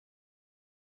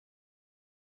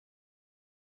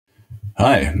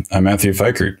Hi, I'm Matthew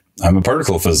Feickert. I'm a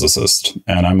particle physicist,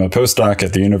 and I'm a postdoc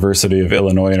at the University of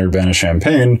Illinois in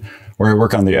Urbana-Champaign, where I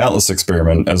work on the ATLAS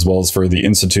experiment, as well as for the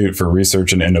Institute for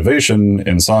Research and Innovation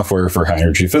in Software for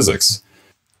High-Energy Physics.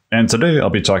 And today I'll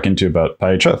be talking to you about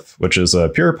pyhf, which is a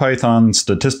pure Python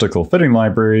statistical fitting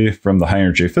library from the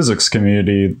high-energy physics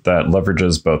community that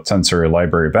leverages both tensor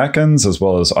library backends as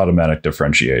well as automatic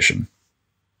differentiation.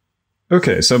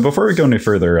 Okay, so before we go any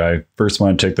further, I first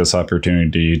want to take this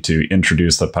opportunity to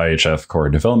introduce the pyhf core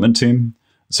development team.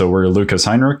 So we're Lucas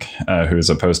Heinrich, who's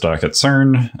a postdoc at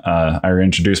CERN. I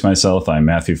introduce myself. I'm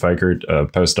Matthew Feickert, a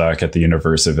postdoc at the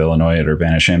University of Illinois at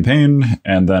Urbana-Champaign,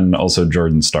 and then also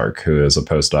Jordan Stark, who is a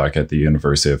postdoc at the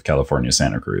University of California,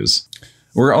 Santa Cruz.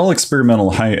 We're all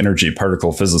experimental high-energy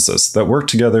particle physicists that work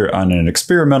together on an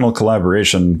experimental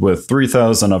collaboration with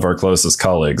 3,000 of our closest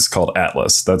colleagues called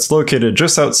ATLAS that's located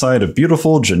just outside of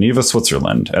beautiful Geneva,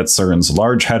 Switzerland at CERN's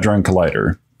Large Hadron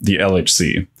Collider, the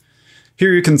LHC.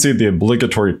 Here you can see the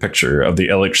obligatory picture of the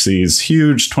LHC's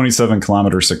huge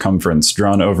 27-kilometer circumference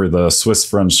drawn over the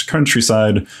Swiss-French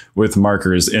countryside with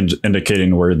markers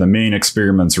indicating where the main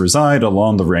experiments reside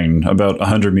along the ring about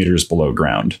 100 meters below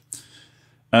ground.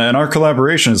 And our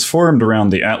collaboration is formed around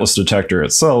the ATLAS detector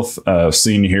itself,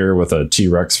 seen here with a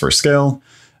T-Rex for scale,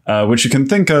 which you can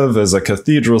think of as a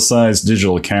cathedral-sized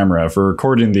digital camera for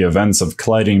recording the events of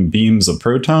colliding beams of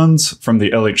protons from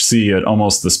the LHC at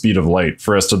almost the speed of light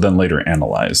for us to then later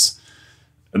analyze.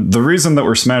 The reason that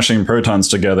we're smashing protons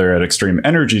together at extreme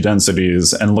energy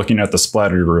densities and looking at the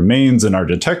splattered remains in our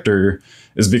detector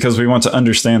is because we want to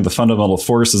understand the fundamental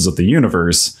forces of the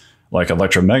universe, like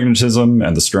electromagnetism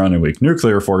and the strong and weak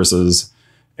nuclear forces,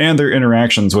 and their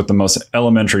interactions with the most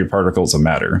elementary particles of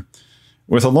matter.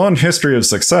 With a long history of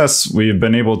success, we've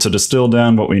been able to distill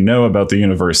down what we know about the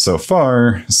universe so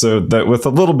far, so that with a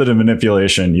little bit of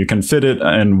manipulation, you can fit it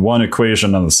in one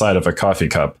equation on the side of a coffee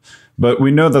cup, but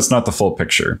we know that's not the full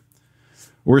picture.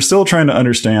 We're still trying to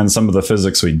understand some of the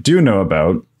physics we do know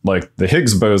about, like the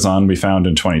Higgs boson we found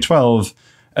in 2012,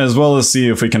 as well as see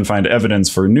if we can find evidence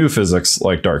for new physics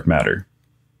like dark matter.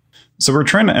 So we're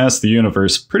trying to ask the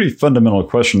universe pretty fundamental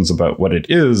questions about what it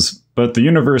is, but the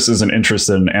universe isn't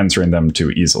interested in answering them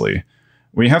too easily.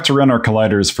 We have to run our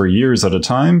colliders for years at a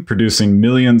time, producing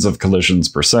millions of collisions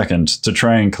per second to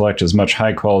try and collect as much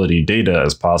high-quality data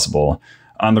as possible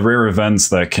on the rare events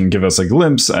that can give us a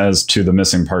glimpse as to the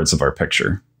missing parts of our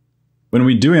picture. When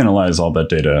we do analyze all that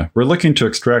data, we're looking to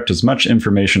extract as much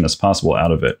information as possible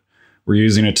out of it. We're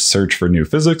using it to search for new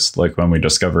physics, like when we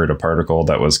discovered a particle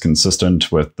that was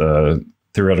consistent with the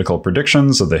theoretical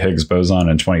predictions of the Higgs boson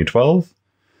in 2012.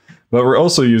 But we're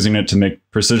also using it to make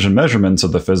precision measurements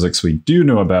of the physics we do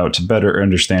know about to better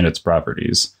understand its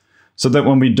properties, so that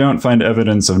when we don't find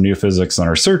evidence of new physics in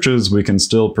our searches, we can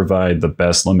still provide the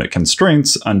best limit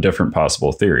constraints on different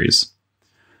possible theories.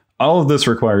 All of this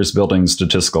requires building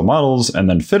statistical models and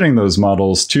then fitting those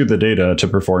models to the data to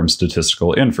perform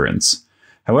statistical inference.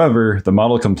 However, the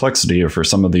model complexity for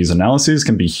some of these analyses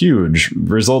can be huge,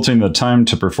 resulting in the time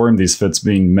to perform these fits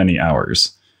being many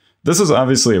hours. This is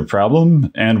obviously a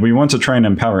problem, and we want to try and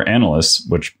empower analysts,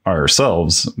 which are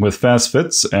ourselves, with fast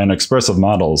fits and expressive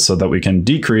models so that we can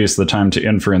decrease the time to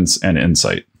inference and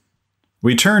insight.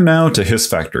 We turn now to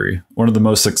HistFactory, one of the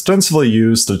most extensively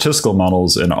used statistical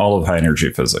models in all of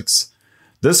high-energy physics.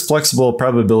 This flexible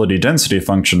probability density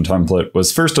function template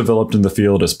was first developed in the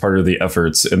field as part of the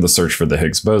efforts in the search for the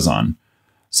Higgs boson.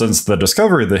 Since the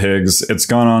discovery of the Higgs, it's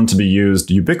gone on to be used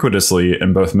ubiquitously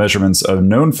in both measurements of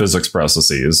known physics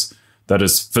processes, that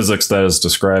is, physics that is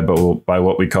described by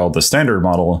what we call the standard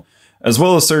model, as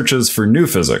well as searches for new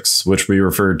physics, which we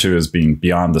refer to as being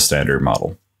beyond the standard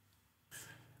model.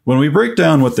 When we break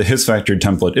down what the HistFactory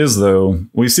template is, though,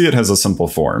 we see it has a simple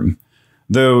form.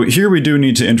 Though here we do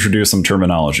need to introduce some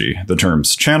terminology, the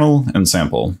terms channel and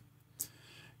sample.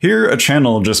 Here, a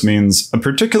channel just means a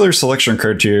particular selection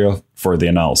criteria for the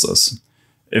analysis.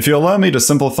 If you allow me to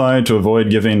simplify to avoid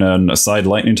giving an aside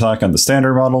lightning talk on the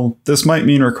standard model, this might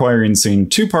mean requiring seeing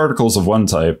two particles of one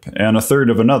type and a third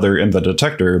of another in the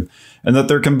detector, and that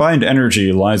their combined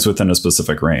energy lies within a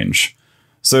specific range.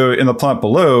 So in the plot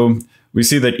below, we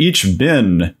see that each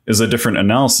bin is a different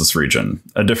analysis region,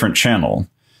 a different channel.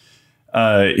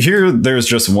 Here, there's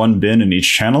just one bin in each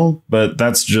channel, but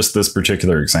that's just this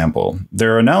particular example.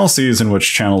 There are analyses in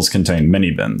which channels contain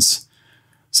many bins.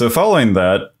 So following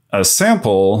that, a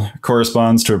sample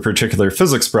corresponds to a particular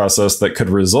physics process that could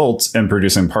result in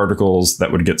producing particles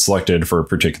that would get selected for a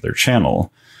particular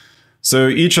channel. So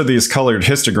each of these colored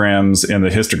histograms in the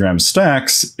histogram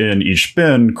stacks in each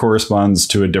bin corresponds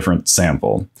to a different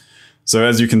sample. So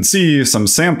as you can see, some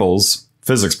samples,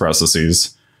 physics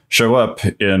processes, show up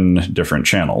in different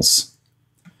channels.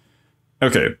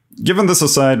 Okay, given this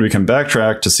aside, we can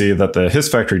backtrack to see that the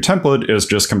HistFactory template is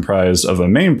just comprised of a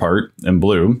main part, in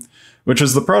blue, which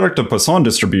is the product of Poisson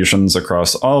distributions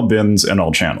across all bins and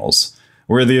all channels,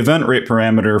 where the event rate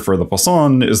parameter for the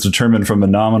Poisson is determined from a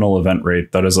nominal event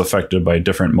rate that is affected by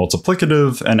different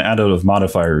multiplicative and additive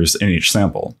modifiers in each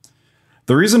sample.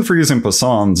 The reason for using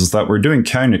Poissons is that we're doing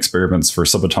counting experiments for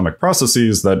subatomic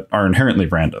processes that are inherently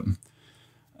random.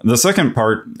 The second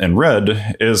part, in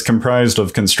red, is comprised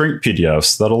of constraint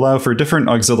PDFs that allow for different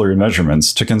auxiliary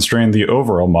measurements to constrain the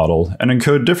overall model and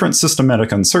encode different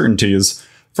systematic uncertainties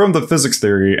from the physics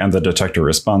theory and the detector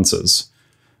responses.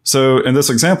 So in this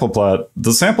example plot,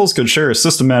 the samples could share a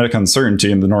systematic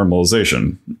uncertainty in the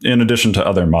normalization, in addition to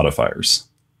other modifiers.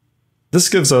 This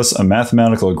gives us a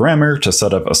mathematical grammar to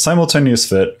set up a simultaneous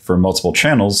fit for multiple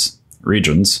channels,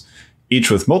 regions,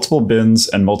 each with multiple bins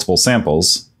and multiple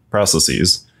samples,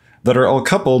 processes, that are all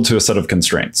coupled to a set of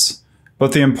constraints.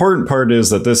 But the important part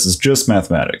is that this is just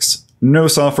mathematics. No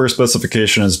software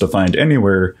specification is defined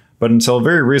anywhere, but until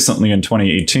very recently in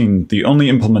 2018, the only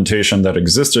implementation that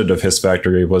existed of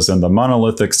HistFactory was in the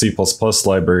monolithic C++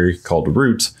 library called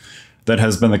Root that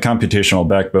has been the computational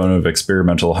backbone of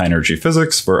experimental high-energy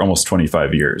physics for almost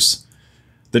 25 years.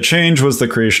 The change was the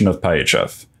creation of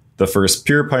pyhf, the first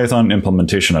pure Python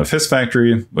implementation of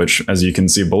HistFactory, which, as you can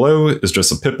see below, is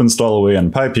just a pip install away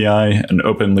on PyPI and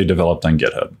openly developed on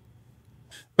GitHub.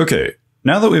 Okay,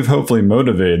 now that we've hopefully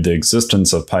motivated the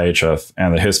existence of pyhf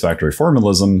and the HistFactory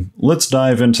formalism, let's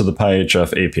dive into the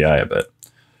pyhf API a bit.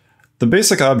 The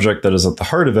basic object that is at the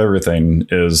heart of everything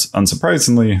is,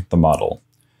 unsurprisingly, the model.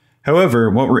 However,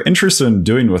 what we're interested in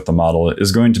doing with the model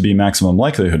is going to be maximum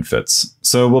likelihood fits,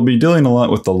 so we'll be dealing a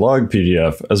lot with the log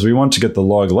PDF as we want to get the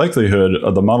log likelihood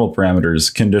of the model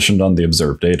parameters conditioned on the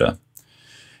observed data.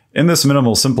 In this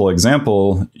minimal simple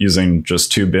example, using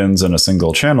just 2 bins and a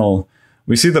single channel,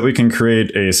 we see that we can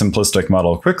create a simplistic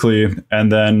model quickly,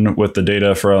 and then with the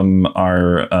data from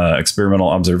our experimental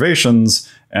observations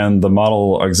and the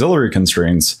model auxiliary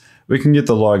constraints, we can get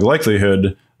the log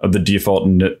likelihood of the default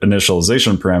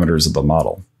initialization parameters of the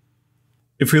model.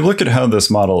 If we look at how this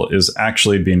model is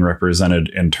actually being represented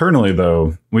internally,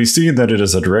 though, we see that it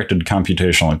is a directed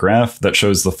computational graph that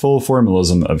shows the full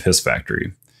formalism of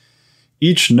HistFactory.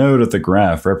 Each node of the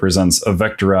graph represents a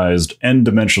vectorized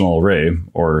n-dimensional array,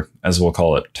 or as we'll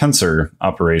call it, tensor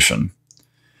operation.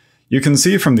 You can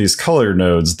see from these color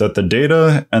nodes that the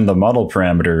data and the model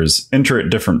parameters enter at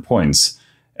different points,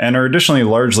 and are additionally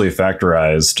largely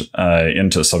factorized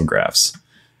into subgraphs.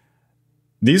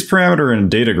 These parameter and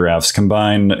data graphs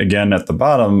combine again at the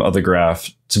bottom of the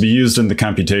graph to be used in the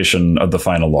computation of the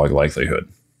final log likelihood.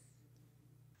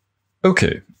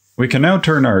 Okay, we can now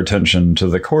turn our attention to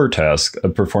the core task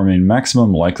of performing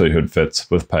maximum likelihood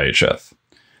fits with pyhf.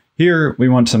 Here, we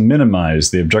want to minimize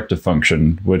the objective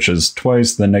function, which is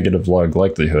twice the negative log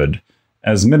likelihood,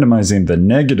 as minimizing the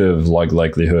negative log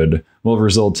likelihood will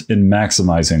result in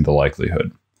maximizing the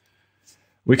likelihood.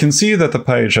 We can see that the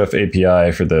pyhf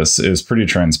API for this is pretty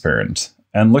transparent,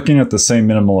 and looking at the same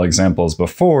minimal example as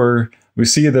before, we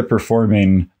see that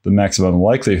performing the maximum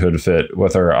likelihood fit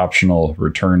with our optional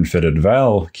return fitted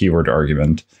val keyword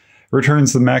argument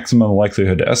returns the maximum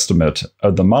likelihood estimate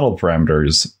of the model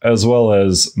parameters, as well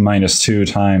as -2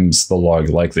 times the log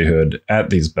likelihood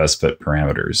at these best fit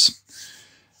parameters.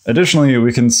 Additionally,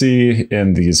 we can see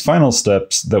in these final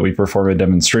steps that we perform a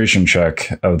demonstration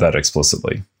check of that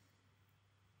explicitly.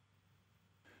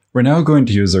 We're now going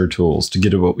to use our tools to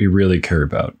get at what we really care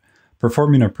about,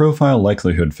 performing a profile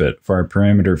likelihood fit for our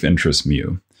parameter of interest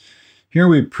mu. Here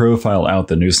we profile out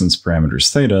the nuisance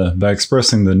parameters theta by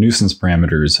expressing the nuisance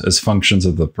parameters as functions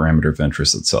of the parameter of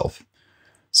interest itself.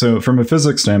 So from a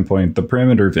physics standpoint, the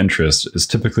parameter of interest is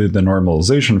typically the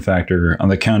normalization factor on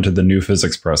the count of the new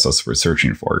physics process we're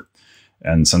searching for.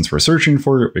 And since we're searching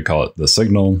for it, we call it the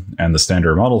signal, and the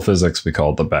standard model physics, we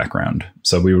call it the background.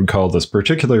 So we would call this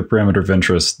particular parameter of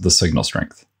interest the signal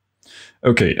strength.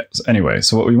 Okay, anyway,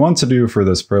 so what we want to do for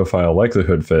this profile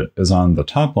likelihood fit is on the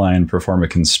top line perform a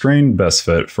constrained best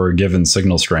fit for a given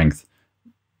signal strength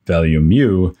value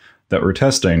mu that we're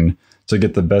testing to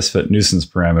get the best fit nuisance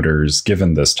parameters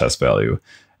given this test value,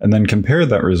 and then compare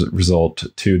that result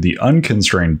to the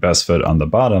unconstrained best fit on the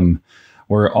bottom,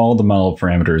 where all the model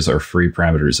parameters are free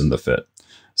parameters in the fit.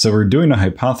 So we're doing a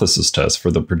hypothesis test for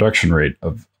the production rate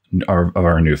of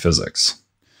our new physics.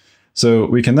 So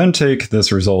we can then take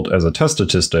this result as a test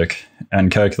statistic and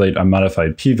calculate a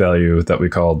modified p-value that we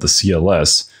call the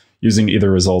CLS, using either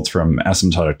results from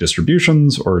asymptotic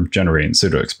distributions or generating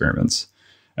pseudo-experiments.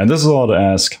 And this is all to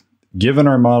ask, given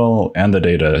our model and the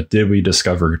data, did we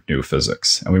discover new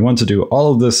physics? And we want to do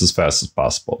all of this as fast as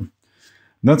possible.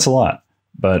 That's a lot,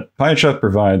 but pyhf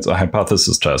provides a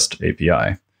hypothesis test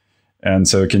API. And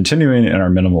so continuing in our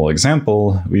minimal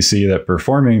example, we see that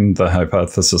performing the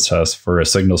hypothesis test for a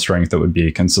signal strength that would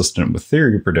be consistent with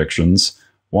theory predictions,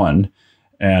 1,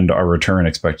 and our return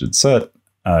expected set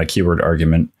keyword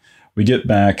argument, we get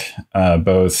back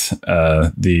both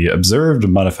the observed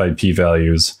modified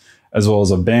p-values as well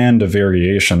as a band of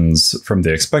variations from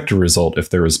the expected result if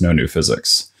there was no new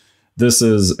physics. This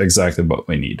is exactly what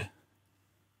we need.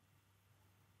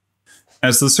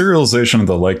 As the serialization of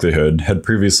the likelihood had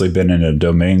previously been in a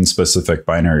domain-specific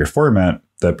binary format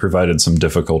that provided some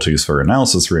difficulties for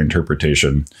analysis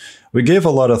reinterpretation, we gave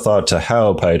a lot of thought to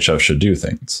how pyhf should do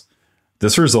things.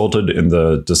 This resulted in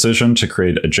the decision to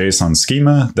create a JSON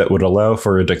schema that would allow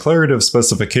for a declarative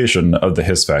specification of the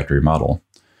HistFactory model.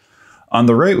 On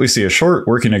the right, we see a short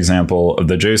working example of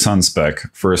the JSON spec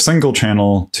for a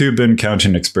single-channel, two-bin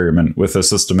counting experiment with a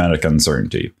systematic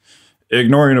uncertainty.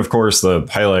 Ignoring, of course, the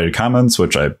highlighted comments,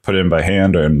 which I put in by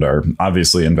hand and are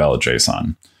obviously invalid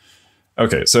JSON.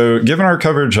 Okay, so given our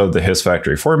coverage of the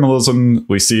HistFactory formalism,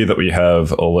 we see that we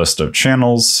have a list of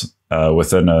channels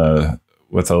with a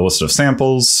list of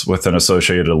samples, with an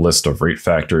associated list of rate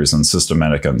factors and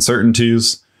systematic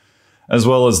uncertainties, as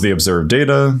well as the observed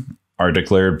data, our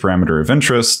declared parameter of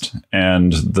interest,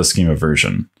 and the schema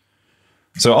version.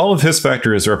 So all of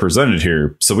HistFactory is represented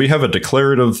here, so we have a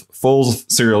declarative full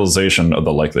serialization of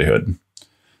the likelihood.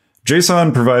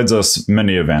 JSON provides us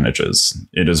many advantages.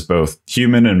 It is both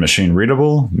human and machine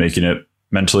readable, making it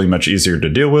mentally much easier to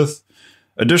deal with.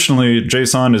 Additionally,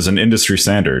 JSON is an industry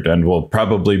standard and will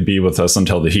probably be with us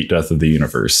until the heat death of the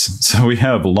universe, so we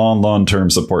have long-term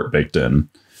support baked in.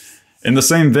 In the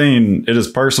same vein, it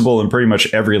is parsable in pretty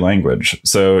much every language,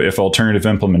 so if alternative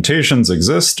implementations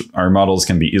exist, our models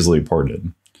can be easily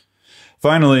ported.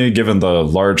 Finally, given the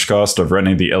large cost of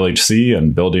running the LHC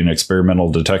and building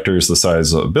experimental detectors the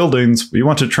size of buildings, we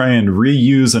want to try and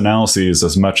reuse analyses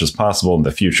as much as possible in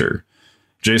the future.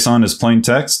 JSON is plain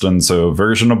text, and so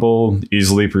versionable,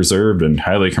 easily preserved, and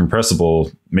highly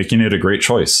compressible, making it a great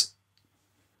choice.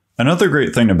 Another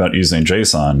great thing about using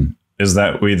JSON is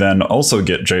that we then also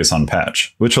get JSON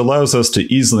patch, which allows us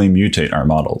to easily mutate our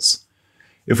models.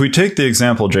 If we take the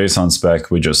example JSON spec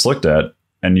we just looked at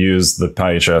and use the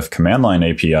pyhf command line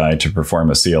API to perform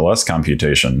a CLS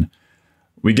computation,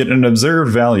 we get an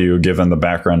observed value given the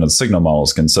background and signal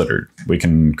models considered. We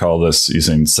can call this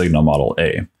using signal model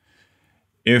A.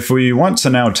 If we want to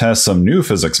now test some new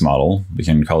physics model, we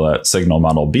can call that signal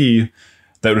model B,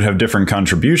 that would have different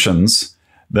contributions,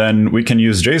 then we can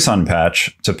use JSON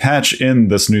patch to patch in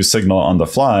this new signal on the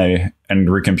fly and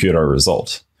recompute our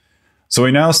result. So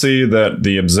we now see that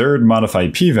the observed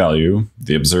modified p-value,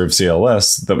 the observed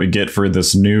CLS, that we get for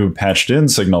this new patched-in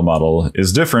signal model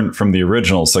is different from the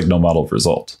original signal model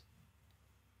result.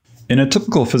 In a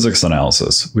typical physics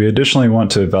analysis, we additionally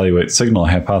want to evaluate signal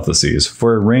hypotheses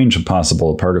for a range of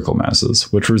possible particle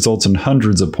masses, which results in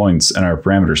hundreds of points in our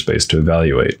parameter space to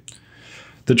evaluate.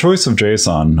 The choice of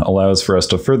JSON allows for us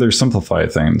to further simplify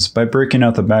things by breaking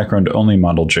out the background-only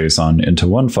model JSON into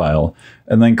one file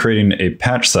and then creating a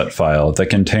patch set file that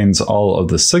contains all of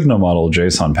the signal model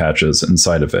JSON patches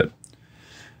inside of it.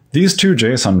 These two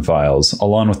JSON files,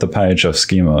 along with the pyhf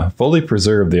schema, fully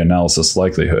preserve the analysis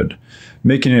likelihood,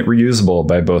 making it reusable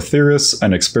by both theorists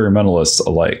and experimentalists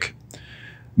alike.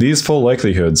 These full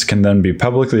likelihoods can then be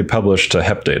publicly published to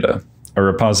HepData, a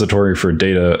repository for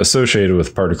data associated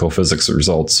with particle physics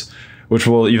results, which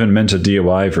will even mint a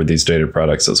DOI for these data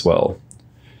products as well.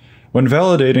 When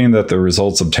validating that the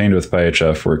results obtained with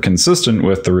pyhf were consistent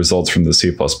with the results from the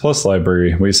C++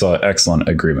 library, we saw excellent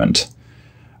agreement.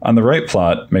 On the right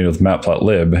plot, made with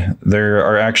matplotlib, there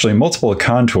are actually multiple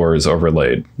contours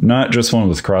overlaid, not just one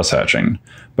with crosshatching,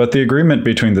 but the agreement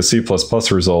between the C++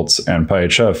 results and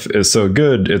pyhf is so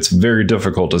good it's very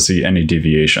difficult to see any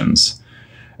deviations.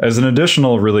 As an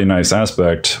additional really nice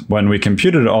aspect, when we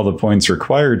computed all the points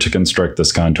required to construct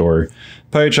this contour,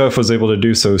 pyhf was able to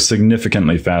do so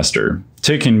significantly faster,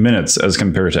 taking minutes as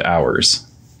compared to hours.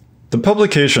 The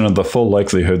publication of the full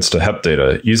likelihoods to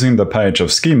HepData using the pyhf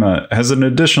schema has an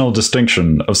additional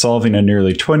distinction of solving a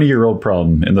nearly 20-year-old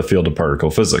problem in the field of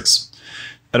particle physics.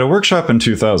 At a workshop in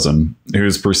 2000,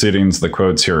 whose proceedings the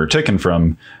quotes here are taken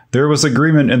from, there was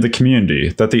agreement in the community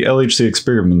that the LHC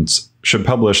experiments should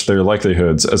publish their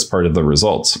likelihoods as part of the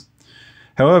results.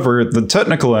 However, the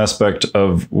technical aspect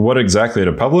of what exactly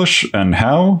to publish and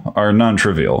how are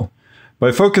non-trivial.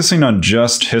 By focusing on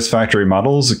just HistFactory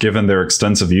models, given their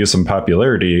extensive use and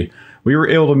popularity, We were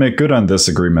able to make good on this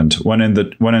agreement when in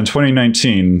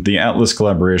 2019, the Atlas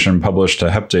collaboration published to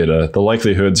HepData the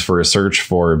likelihoods for a search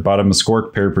for bottom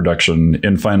quark pair production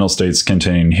in final states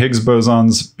containing Higgs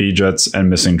bosons, B-jets,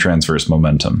 and missing transverse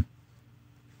momentum.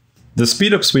 The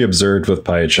speedups we observed with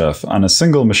pyhf on a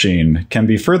single machine can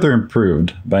be further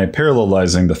improved by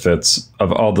parallelizing the fits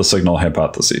of all the signal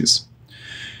hypotheses.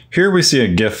 Here we see a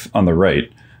GIF on the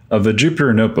right of a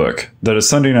Jupyter notebook that is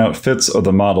sending out fits of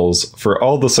the models for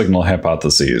all the signal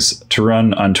hypotheses to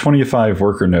run on 25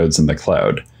 worker nodes in the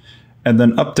cloud, and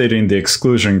then updating the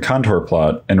exclusion contour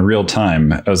plot in real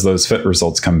time as those fit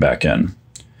results come back in.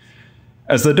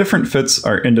 As the different fits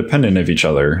are independent of each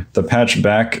other, the patch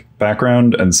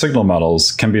background, and signal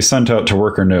models can be sent out to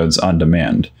worker nodes on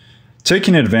demand,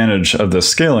 taking advantage of this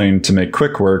scaling to make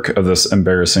quick work of this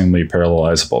embarrassingly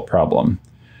parallelizable problem.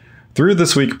 Through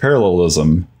this weak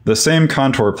parallelism, the same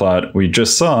contour plot we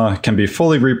just saw can be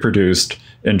fully reproduced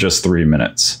in just 3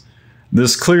 minutes.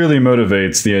 This clearly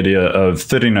motivates the idea of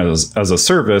fitting as a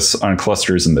service on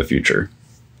clusters in the future.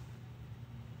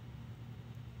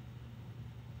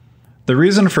 The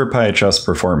reason for pyhf's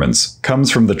performance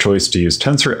comes from the choice to use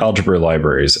tensor algebra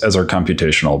libraries as our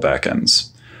computational backends.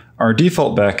 Our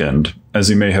default backend, as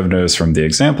you may have noticed from the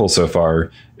example so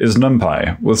far, is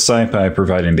NumPy, with Scipy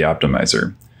providing the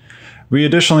optimizer. We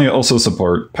additionally also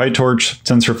support PyTorch,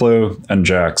 TensorFlow, and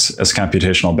JAX as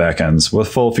computational backends with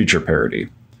full feature parity.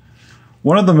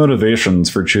 One of the motivations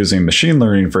for choosing machine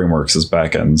learning frameworks as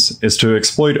backends is to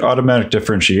exploit automatic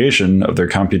differentiation of their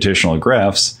computational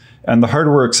graphs and the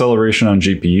hardware acceleration on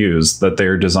GPUs that they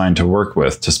are designed to work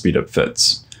with to speed up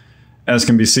fits. As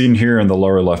can be seen here in the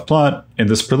lower left plot, in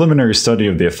this preliminary study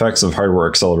of the effects of hardware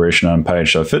acceleration on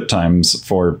pyhf fit times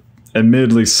for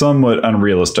admittedly somewhat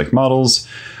unrealistic models,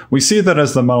 we see that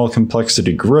as the model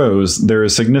complexity grows, there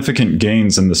is significant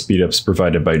gains in the speedups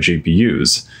provided by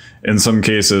GPUs, in some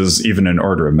cases even an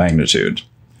order of magnitude.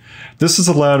 This has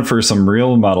allowed for some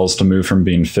real models to move from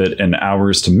being fit in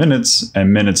hours to minutes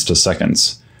and minutes to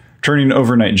seconds, turning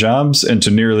overnight jobs into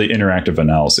nearly interactive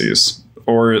analyses,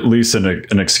 or at least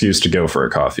an excuse to go for a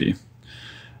coffee.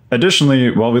 Additionally,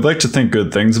 while we'd like to think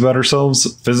good things about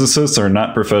ourselves, physicists are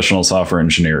not professional software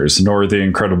engineers, nor the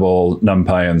incredible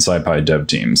NumPy and Scipy dev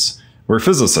teams. We're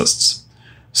physicists.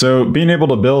 So being able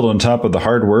to build on top of the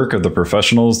hard work of the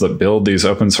professionals that build these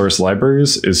open source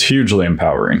libraries is hugely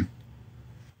empowering.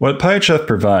 What pyhf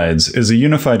provides is a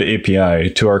unified API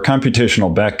to our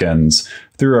computational backends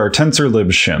through our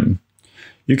TensorLib shim.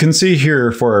 You can see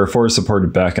here for our 4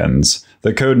 supported backends,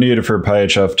 the code needed for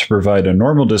pyhf to provide a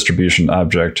normal distribution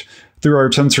object through our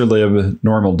TensorLib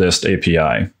normaldist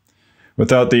API,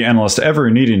 without the analyst ever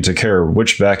needing to care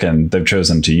which backend they've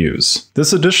chosen to use.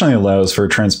 This additionally allows for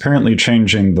transparently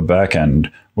changing the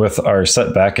backend with our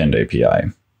setBackend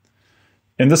API.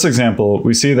 In this example,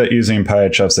 we see that using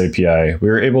pyhf's API, we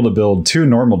were able to build 2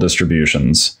 normal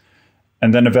distributions,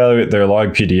 and then evaluate their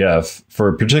log p.d.f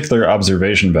for particular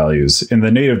observation values in the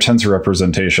native tensor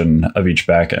representation of each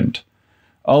backend,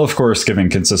 all of course giving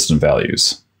consistent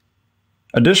values.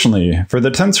 Additionally, for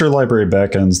the tensor library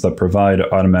backends that provide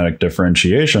automatic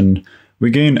differentiation,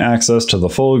 we gain access to the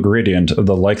full gradient of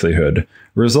the likelihood,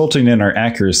 resulting in our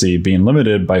accuracy being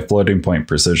limited by floating point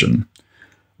precision.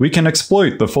 We can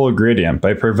exploit the full gradient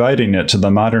by providing it to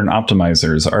the modern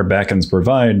optimizers our backends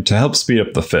provide to help speed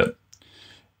up the fit.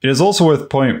 It is also worth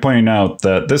pointing out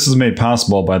that this is made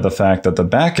possible by the fact that the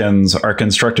backends are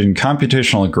constructing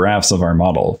computational graphs of our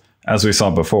model, as we saw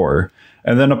before,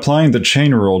 and then applying the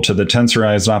chain rule to the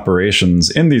tensorized operations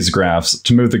in these graphs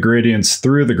to move the gradients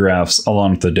through the graphs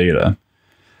along with the data.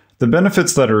 The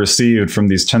benefits that are received from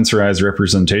these tensorized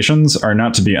representations are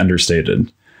not to be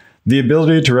understated. The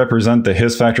ability to represent the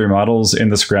HistFactory models in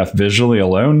this graph visually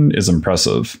alone is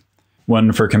impressive.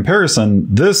 When, for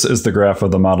comparison, this is the graph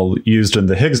of the model used in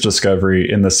the Higgs discovery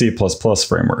in the C++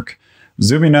 framework.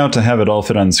 Zooming out to have it all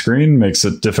fit on screen makes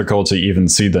it difficult to even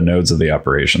see the nodes of the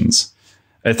operations.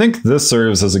 I think this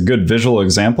serves as a good visual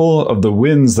example of the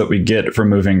wins that we get from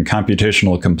moving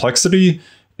computational complexity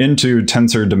into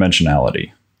tensor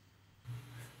dimensionality.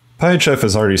 pyhf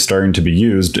is already starting to be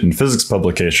used in physics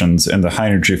publications in the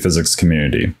high-energy physics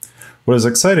community. What is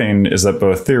exciting is that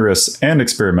both theorists and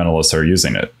experimentalists are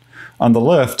using it. On the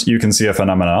left, you can see a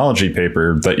phenomenology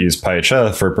paper that used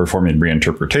pyhf for performing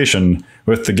reinterpretation,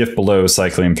 with the GIF below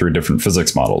cycling through different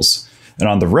physics models. And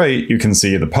on the right, you can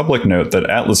see the public note that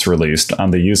Atlas released on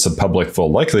the use of public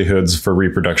full likelihoods for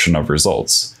reproduction of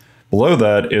results. Below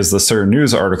that is the CERN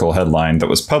News article headline that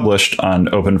was published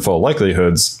on open full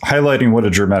likelihoods, highlighting what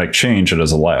a dramatic change it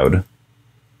has allowed.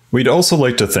 We'd also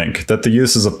like to think that the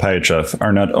uses of pyhf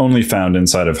are not only found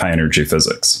inside of high-energy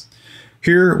physics.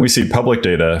 Here, we see public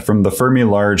data from the Fermi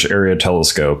Large Area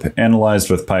Telescope analyzed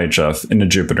with pyhf in a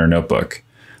Jupyter notebook.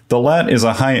 The LAT is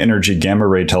a high-energy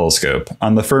gamma-ray telescope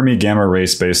on the Fermi Gamma Ray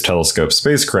Space Telescope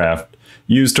spacecraft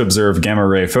used to observe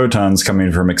gamma-ray photons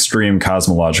coming from extreme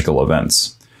cosmological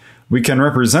events. We can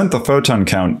represent the photon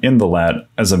count in the LAT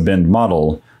as a binned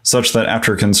model, such that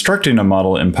after constructing a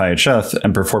model in pyhf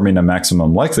and performing a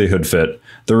maximum likelihood fit,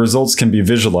 the results can be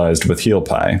visualized with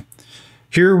HealPy.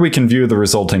 Here we can view the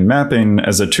resulting mapping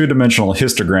as a two-dimensional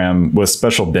histogram with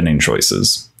special binning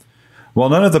choices. While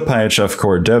none of the pyhf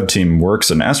core dev team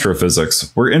works in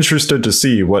astrophysics, we're interested to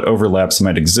see what overlaps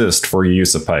might exist for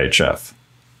use of pyhf.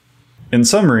 In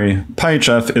summary,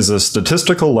 pyhf is a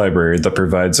statistical library that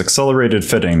provides accelerated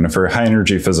fitting for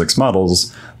high-energy physics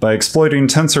models by exploiting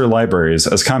tensor libraries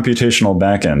as computational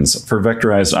backends for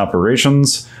vectorized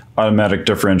operations, automatic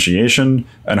differentiation,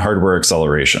 and hardware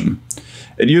acceleration.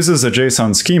 It uses a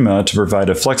JSON schema to provide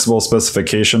a flexible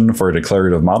specification for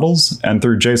declarative models, and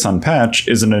through JSON patch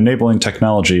is an enabling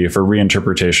technology for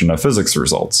reinterpretation of physics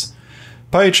results.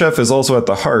 pyhf is also at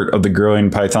the heart of the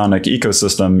growing Pythonic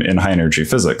ecosystem in high-energy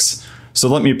physics. So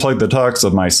let me plug the talks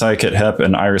of my scikit-hep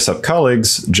and IrisHep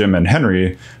colleagues, Jim and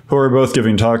Henry, who are both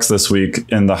giving talks this week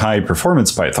in the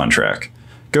high-performance Python track.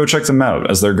 Go check them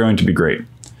out, as they're going to be great.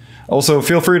 Also,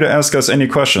 feel free to ask us any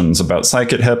questions about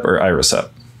scikit-hep or IrisHep.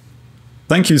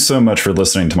 Thank you so much for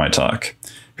listening to my talk.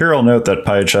 Here I'll note that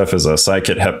pyhf is a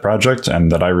scikit-hep project and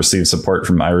that I received support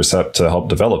from IrisHep to help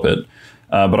develop it.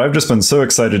 But I've just been so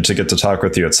excited to get to talk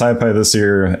with you at Scipy this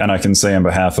year, and I can say on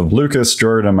behalf of Lucas,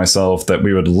 Jordan, and myself that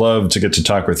we would love to get to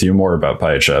talk with you more about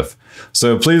pyhf.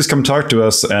 So please come talk to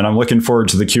us, and I'm looking forward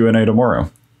to the Q&A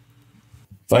tomorrow.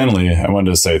 Finally, I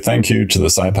wanted to say thank you to the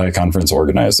Scipy conference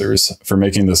organizers for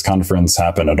making this conference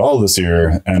happen at all this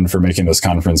year, and for making this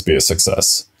conference be a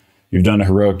success. You've done a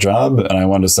heroic job, and I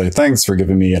want to say thanks for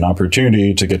giving me an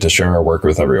opportunity to get to share our work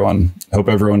with everyone. Hope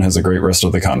everyone has a great rest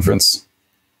of the conference.